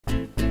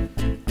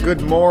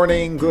Good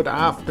morning, good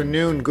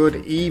afternoon,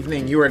 good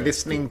evening. You are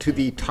listening to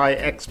the Thai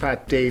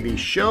Expat Daily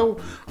Show.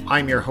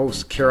 I'm your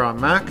host,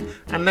 Kieran Mack,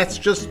 and let's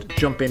just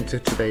jump into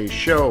today's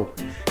show.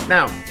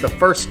 Now, the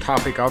first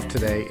topic of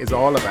today is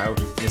all about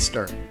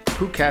Mr.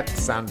 Phuket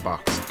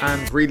Sandbox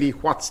and really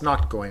what's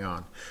not going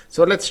on.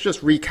 So let's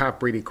just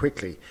recap really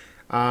quickly.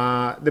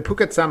 The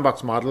Phuket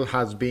Sandbox model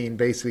has been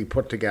basically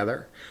put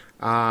together.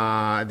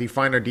 The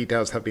finer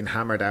details have been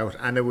hammered out,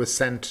 and it was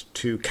sent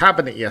to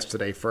Cabinet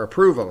yesterday for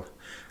approval.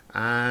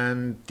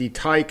 And the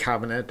Thai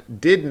Cabinet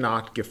did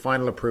not give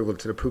final approval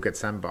to the Phuket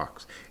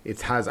Sandbox.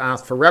 It has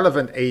asked for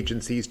relevant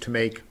agencies to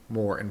make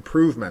more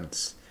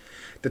improvements.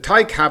 The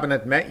Thai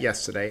Cabinet met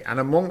yesterday, and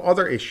among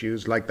other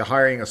issues like the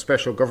hiring of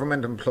special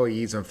government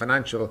employees and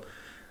financial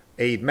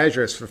aid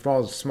measures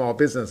for small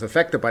business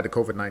affected by the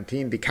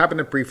COVID-19, the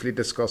Cabinet briefly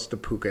discussed the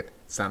Phuket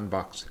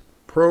Sandbox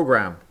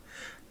program.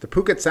 The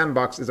Phuket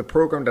Sandbox is a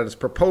program that is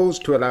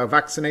proposed to allow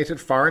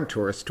vaccinated foreign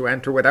tourists to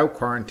enter without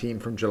quarantine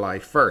from July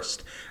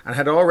 1st and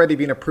had already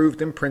been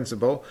approved in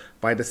principle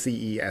by the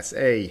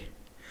CESA.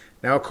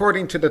 Now,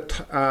 according to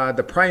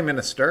the Prime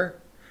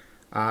Minister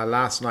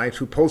last night,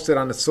 who posted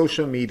on his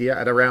social media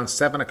at around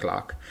 7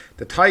 o'clock,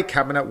 the Thai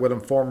Cabinet will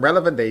inform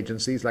relevant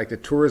agencies like the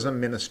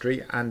Tourism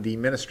Ministry and the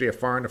Ministry of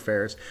Foreign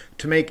Affairs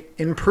to make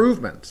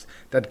improvements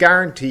that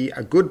guarantee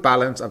a good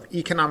balance of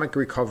economic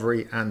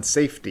recovery and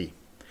safety.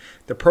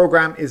 The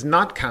programme is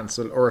not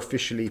cancelled or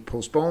officially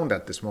postponed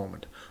at this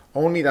moment,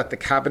 only that the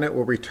Cabinet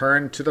will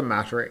return to the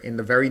matter in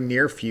the very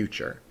near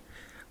future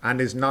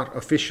and is not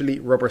officially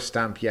rubber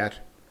stamped yet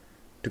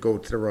to go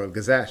to the Royal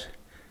Gazette.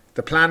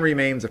 The plan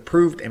remains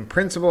approved in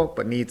principle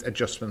but needs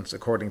adjustments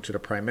according to the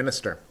Prime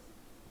Minister.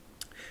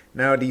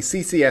 Now, the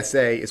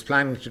CCSA is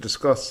planning to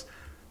discuss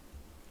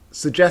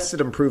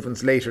suggested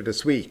improvements later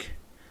this week,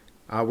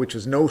 which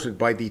was noted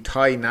by the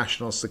Thai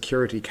National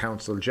Security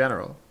Council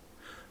General,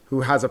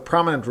 who has a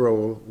prominent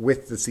role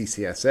with the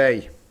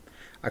CCSA.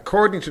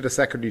 According to the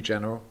Secretary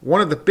General,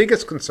 one of the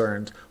biggest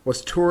concerns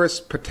was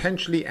tourists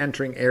potentially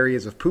entering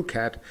areas of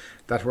Phuket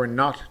that were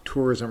not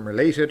tourism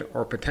related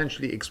or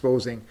potentially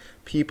exposing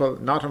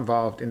people not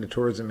involved in the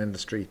tourism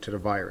industry to the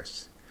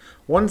virus.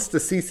 Once the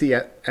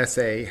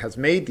CCSA has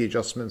made the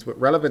adjustments with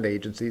relevant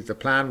agencies, the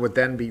plan would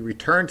then be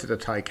returned to the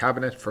Thai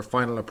Cabinet for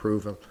final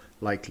approval,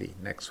 likely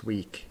next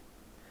week.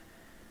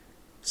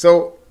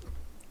 So,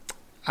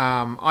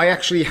 I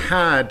actually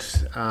had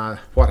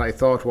what I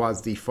thought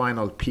was the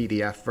final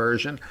PDF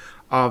version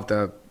of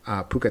the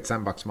Phuket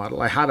Sandbox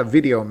model. I had a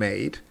video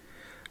made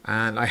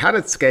and I had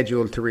it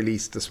scheduled to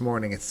release this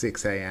morning at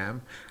 6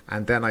 a.m.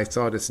 and then I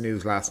saw this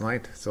news last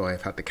night, so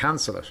I've had to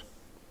cancel it.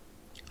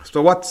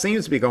 So what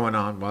seems to be going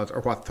on was,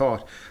 or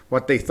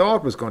what they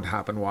thought was going to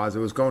happen was, it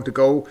was going to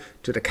go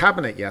to the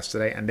Cabinet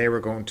yesterday and they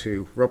were going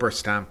to rubber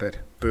stamp it,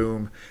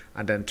 boom,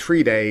 and then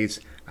 3 days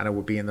and it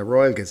would be in the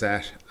Royal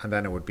Gazette and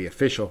then it would be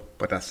official.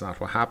 But that's not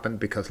what happened,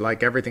 because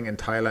like everything in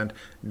Thailand,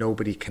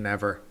 nobody can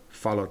ever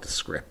follow the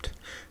script.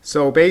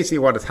 So basically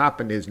what has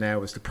happened is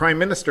now is the Prime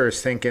Minister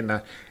is thinking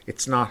that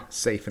it's not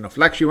safe enough.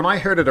 Actually, when I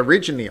heard it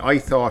originally, I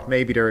thought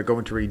maybe they were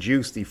going to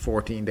reduce the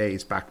 14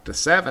 days back to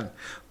 7.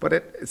 But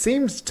it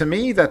seems to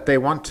me that they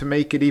want to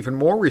make it even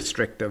more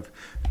restrictive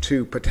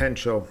to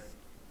potential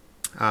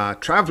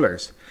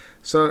travellers.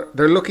 So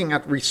they're looking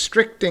at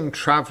restricting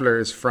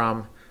travellers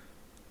from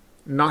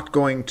not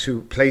going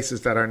to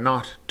places that are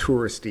not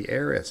touristy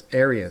areas.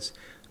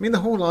 I mean, the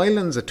whole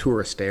island's a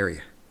tourist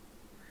area.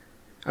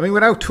 I mean,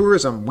 without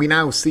tourism, we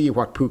now see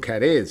what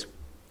Phuket is.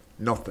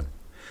 Nothing.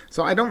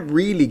 So I don't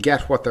really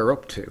get what they're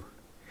up to.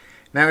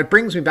 Now, it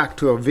brings me back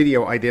to a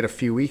video I did a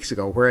few weeks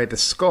ago where I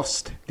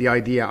discussed the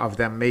idea of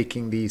them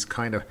making these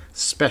kind of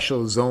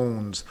special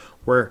zones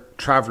where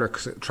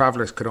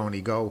travellers could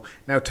only go.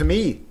 Now, to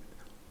me,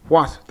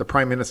 what the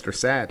Prime Minister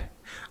said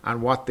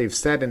and what they've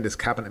said in this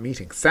Cabinet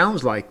meeting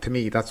sounds like, to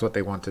me, that's what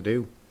they want to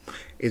do,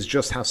 is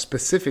just have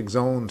specific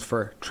zones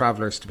for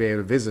travellers to be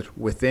able to visit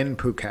within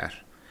Phuket.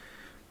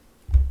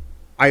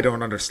 I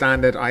don't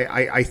understand it.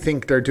 I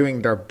think they're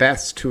doing their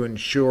best to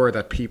ensure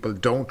that people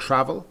don't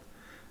travel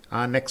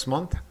next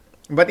month.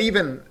 But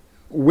even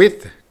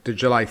with the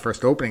July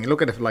 1st opening, look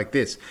at it like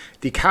this.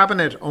 The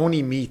Cabinet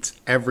only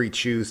meets every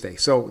Tuesday.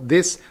 So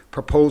this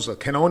proposal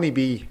can only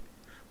be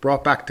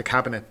brought back to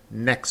Cabinet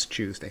next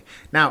Tuesday.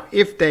 Now,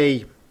 if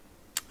they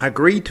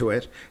agree to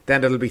it,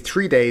 then it'll be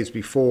 3 days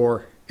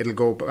before it'll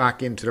go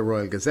back into the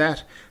Royal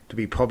Gazette to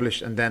be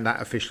published, and then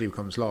that officially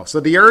becomes law. So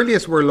the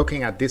earliest we're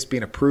looking at this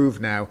being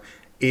approved now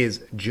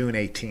is June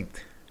 18th,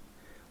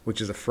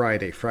 which is a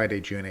Friday,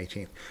 June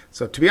 18th.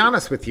 So to be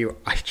honest with you,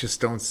 I just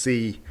don't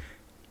see...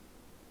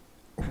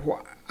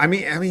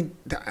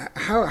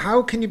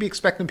 how can you be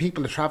expecting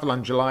people to travel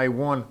on July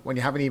 1 when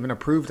you haven't even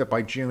approved it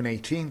by June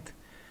 18th?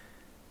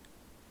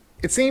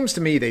 It seems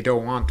to me they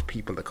don't want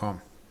people to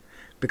come,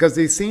 because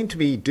they seem to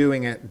be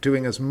doing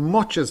as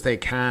much as they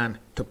can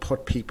to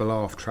put people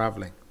off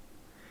travelling.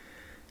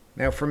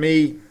 Now, for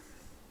me,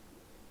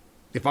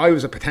 if I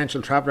was a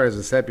potential traveller, as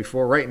I said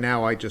before, right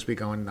now I'd just be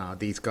going, nah,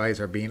 these guys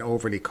are being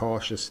overly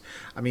cautious.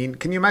 I mean,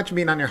 can you imagine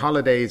being on your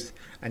holidays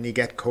and you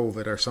get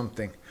COVID or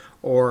something?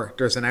 Or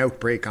there's an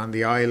outbreak on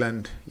the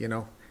island, you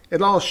know?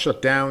 It'll all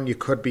shut down. You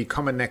could be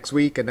coming next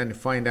week and then you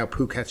find out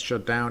Phuket's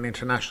shut down,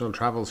 international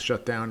travel's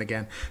shut down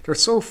again. They're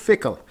so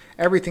fickle.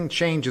 Everything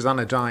changes on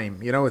a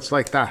dime. You know, it's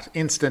like that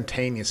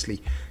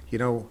instantaneously. You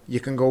know, you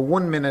can go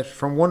 1 minute,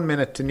 from 1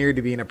 minute to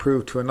nearly being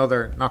approved to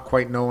another, not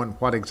quite knowing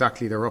what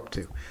exactly they're up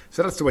to.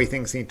 So that's the way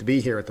things seem to be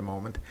here at the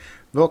moment.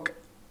 Look,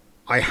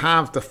 I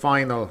have the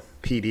final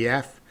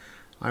PDF.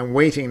 I'm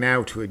waiting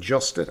now to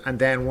adjust it. And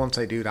then once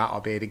I do that,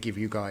 I'll be able to give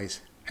you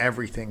guys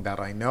everything that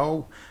I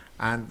know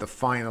and the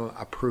final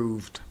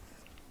approved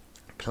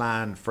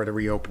plan for the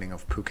reopening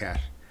of Phuket.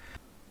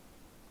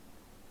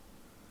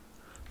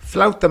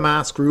 Flout the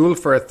mask rule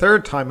for a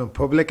third time in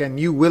public and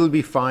you will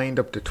be fined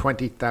up to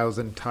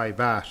 20,000 Thai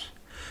baht.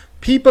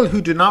 People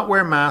who do not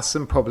wear masks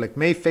in public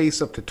may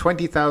face up to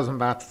 20,000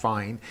 baht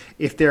fine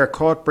if they are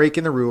caught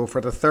breaking the rule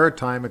for the third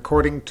time,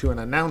 according to an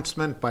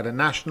announcement by the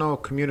National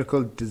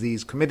Communicable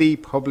Disease Committee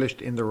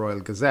published in the Royal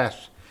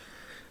Gazette.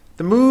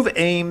 The move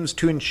aims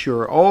to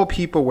ensure all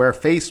people wear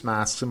face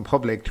masks in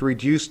public to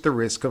reduce the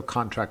risk of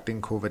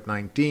contracting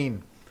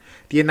COVID-19.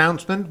 The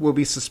announcement will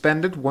be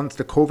suspended once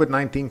the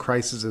COVID-19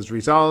 crisis is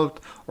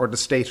resolved or the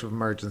state of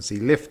emergency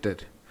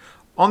lifted.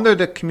 Under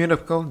the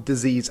Communicable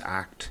Disease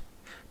Act,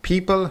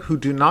 people who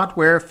do not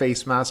wear a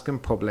face mask in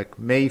public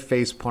may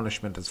face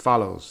punishment as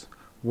follows.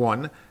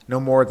 1. No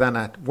more than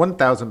a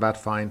 1,000 baht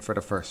fine for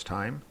the first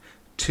time.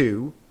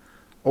 2.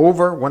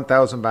 Over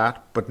 1,000 baht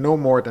but no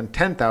more than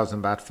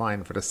 10,000 baht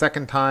fine for the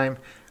second time,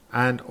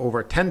 and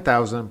over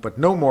 10,000 but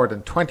no more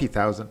than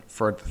 20,000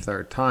 for the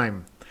third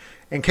time.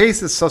 In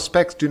cases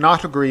suspects do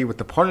not agree with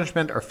the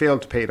punishment or fail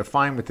to pay the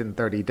fine within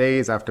 30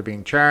 days after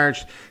being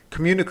charged,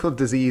 communicable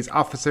disease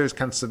officers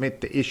can submit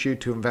the issue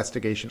to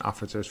investigation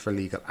officers for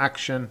legal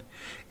action.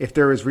 If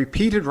there is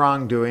repeated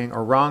wrongdoing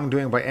or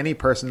wrongdoing by any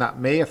person that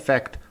may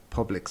affect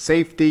public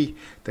safety,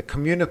 the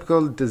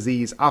communicable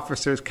disease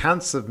officers can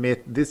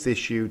submit this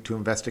issue to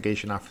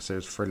investigation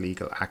officers for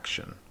legal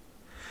action.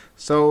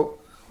 So,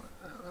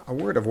 a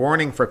word of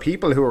warning for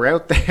people who are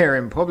out there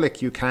in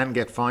public, you can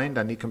get fined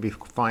and you can be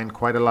fined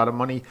quite a lot of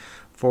money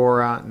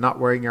for not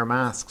wearing your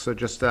mask. So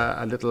just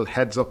a little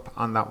heads up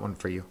on that one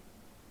for you.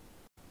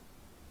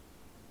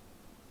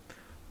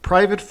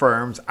 Private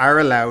firms are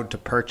allowed to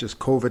purchase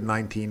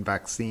COVID-19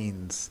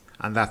 vaccines,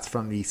 and that's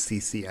from the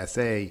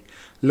CCSA.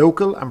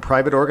 Local and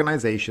private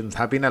organisations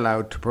have been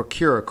allowed to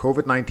procure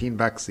COVID-19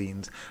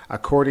 vaccines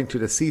according to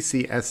the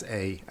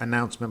CCSA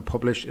announcement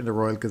published in the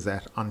Royal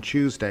Gazette on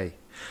Tuesday.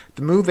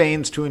 The move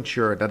aims to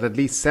ensure that at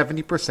least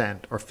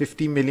 70% or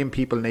 50 million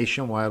people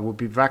nationwide will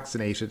be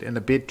vaccinated in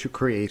a bid to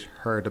create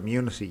herd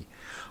immunity.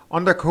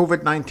 Under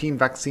COVID-19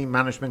 vaccine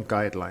management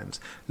guidelines,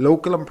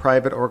 local and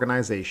private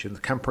organisations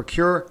can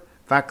procure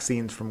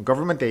vaccines from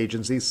government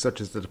agencies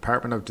such as the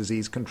Department of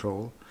Disease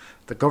Control,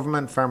 the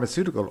Government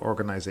Pharmaceutical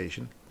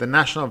Organisation, the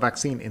National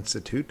Vaccine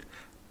Institute,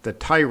 the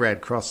Thai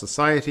Red Cross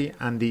Society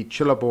and the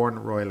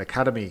Chillabhorn Royal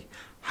Academy.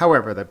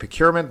 However, the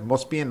procurement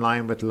must be in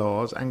line with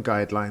laws and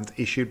guidelines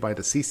issued by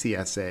the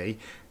CCSA,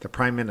 the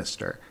Prime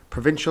Minister,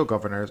 provincial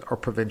governors or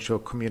provincial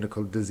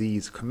communicable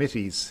disease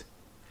committees.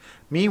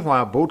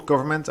 Meanwhile, both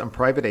governments and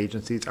private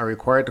agencies are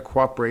required to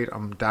cooperate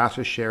on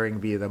data sharing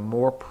via the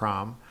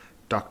MORE-PROM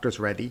Doctors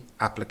Ready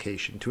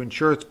application to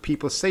ensure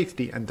people's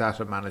safety and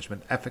data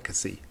management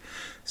efficacy.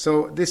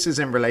 So this is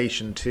in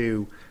relation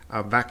to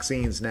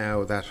vaccines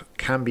now that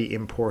can be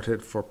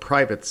imported for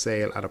private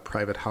sale at a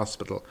private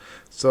hospital.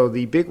 So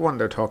the big one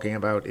they're talking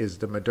about is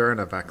the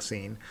Moderna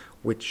vaccine,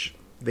 which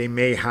they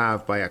may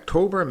have by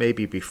October,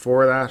 maybe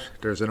before that.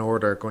 There's an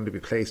order going to be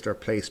placed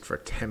for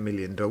 10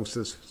 million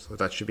doses, so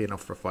that should be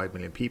enough for 5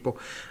 million people.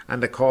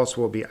 And the cost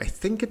will be, I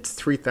think it's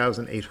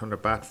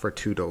 3,800 baht for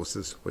 2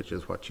 doses, which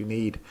is what you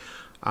need.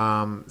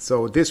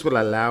 So this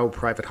will allow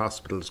private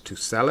hospitals to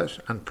sell it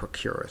and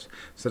procure it.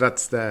 So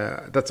that's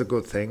a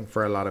good thing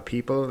for a lot of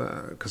people,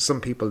 because some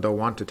people don't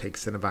want to take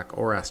Sinovac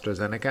or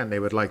AstraZeneca and they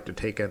would like to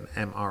take an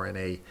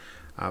mRNA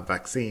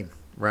vaccine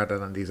rather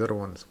than these other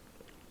ones.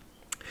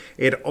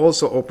 It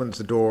also opens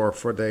the door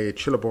for the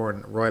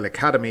Chillabhorn Royal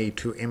Academy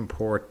to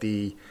import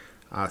the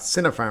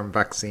Sinopharm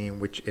vaccine,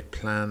 which it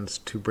plans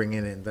to bring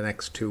in the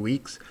next 2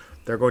 weeks.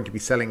 They're going to be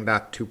selling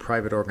that to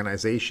private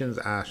organisations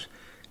at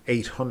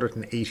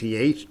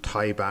 888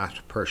 Thai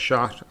baht per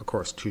shot. Of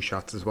course, 2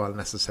 shots as well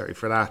necessary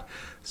for that.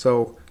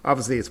 So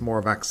obviously it's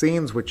more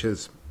vaccines, which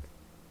is,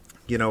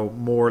 you know,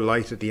 more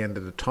light at the end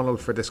of the tunnel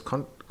for this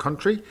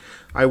country.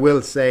 I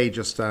will say,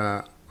 just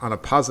on a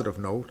positive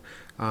note,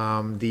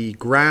 the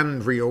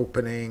grand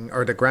reopening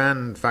or the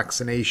grand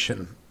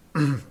vaccination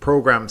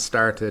program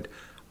started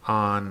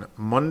on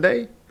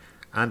Monday,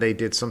 and they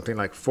did something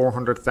like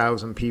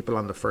 400,000 people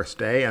on the first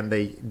day, and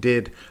they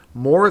did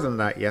more than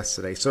that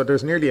yesterday. So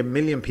there's nearly 1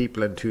 million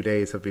people in 2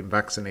 days have been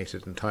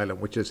vaccinated in Thailand,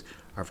 which is,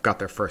 have got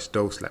their first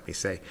dose, let me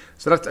say.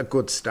 So that's a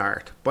good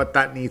start, but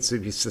that needs to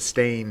be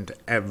sustained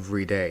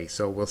every day.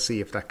 So we'll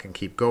see if that can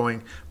keep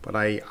going. But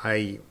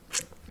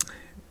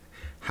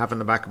have in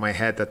the back of my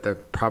head that there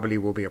probably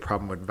will be a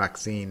problem with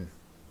vaccine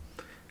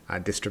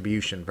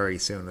distribution very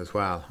soon as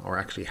well, or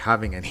actually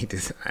having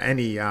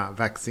any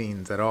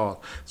vaccines at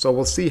all. So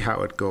we'll see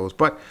how it goes.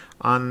 But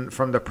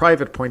from the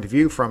private point of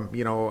view, from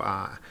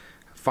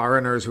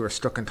foreigners who are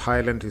stuck in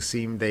Thailand who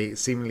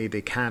seemingly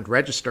they can't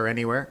register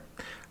anywhere,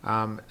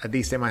 at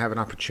least they might have an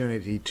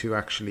opportunity to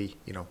actually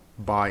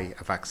buy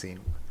a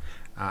vaccine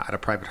at a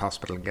private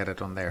hospital and get it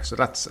done there. So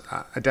that's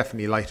a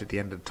definitely light at the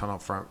end of the tunnel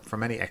for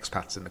many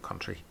expats in the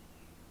country.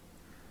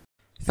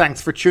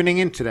 Thanks for tuning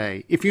in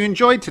today. If you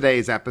enjoyed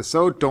today's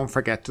episode, don't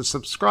forget to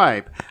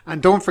subscribe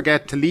and don't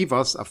forget to leave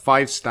us a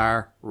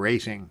 5-star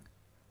rating.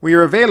 We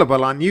are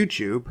available on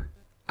YouTube,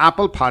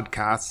 Apple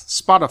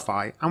Podcasts,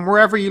 Spotify, and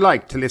wherever you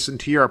like to listen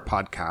to your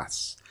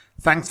podcasts.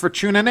 Thanks for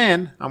tuning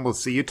in, and we'll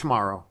see you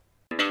tomorrow.